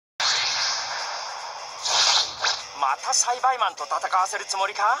また栽培マンと戦わせるつも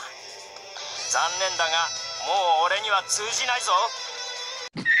りか？残念だが、もう俺には通じないぞ。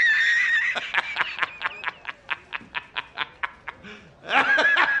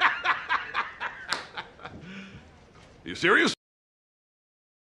You serious?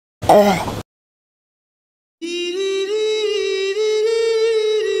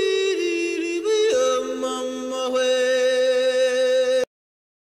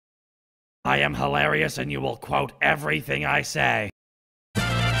 I am hilarious and you will quote everything I say.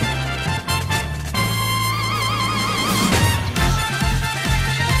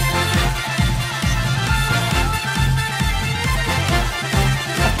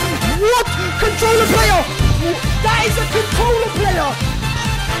 What? Controller player! That is a controller player!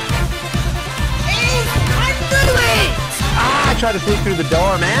 I knew it! I tried to sneak through the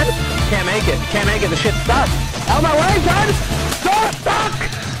door, man. Can't make it. Can't make it. The shit's stuck. Out of my way, guys! Door's stuck!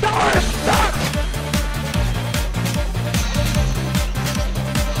 Door's stuck!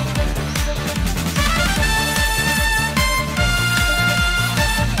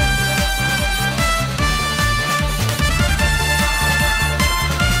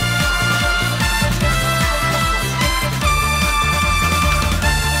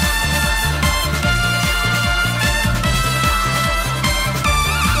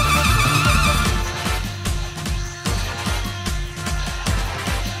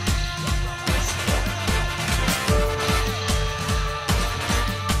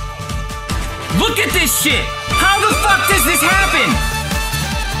 Look at this shit! How the fuck does this happen?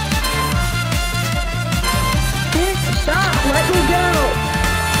 Stop! Let me go!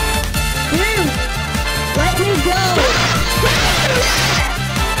 Let me go!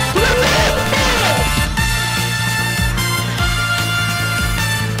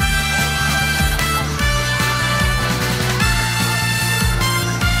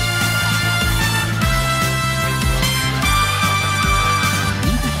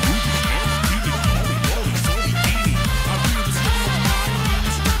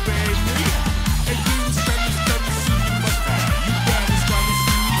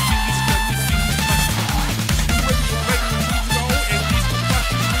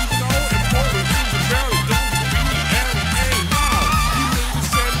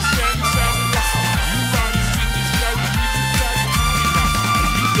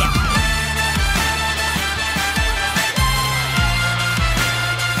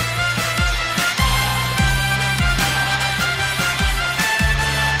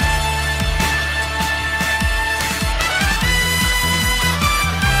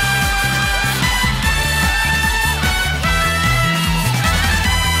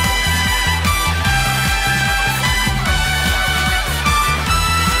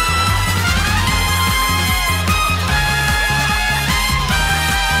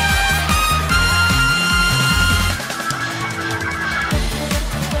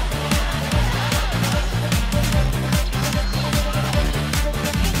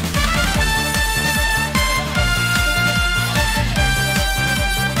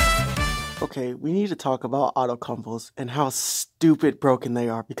 Okay, we need to talk about auto combos and how stupid broken they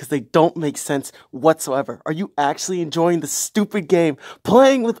are because they don't make sense whatsoever. Are you actually enjoying the stupid game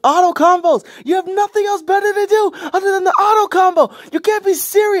playing with auto combos? You have nothing else better to do other than the auto combo. You can't be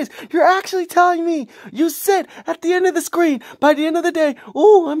serious. You're actually telling me you sit at the end of the screen. By the end of the day,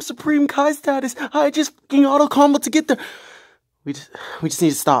 oh, I'm Supreme Kai status. I just fucking auto combo to get there. We just need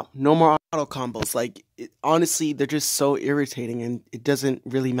to stop. No more auto combos. Like, honestly, they're just so irritating, and it doesn't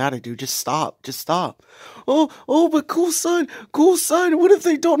really matter, dude. Just stop. Just stop. Oh, but cool son. What if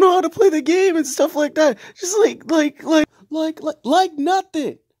they don't know how to play the game and stuff like that? Just like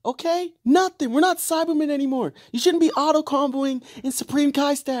nothing. Okay? Nothing. We're not Cybermen anymore. You shouldn't be auto comboing in Supreme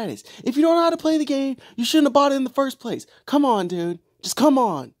Kai status. If you don't know how to play the game, you shouldn't have bought it in the first place. Come on, dude. Just come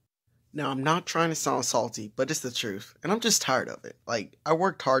on. Now, I'm not trying to sound salty, but it's the truth, and I'm just tired of it. Like, I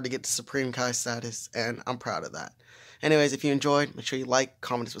worked hard to get to Supreme Kai status, and I'm proud of that. Anyways, if you enjoyed, make sure you like,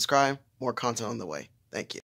 comment, and subscribe. More content on the way. Thank you.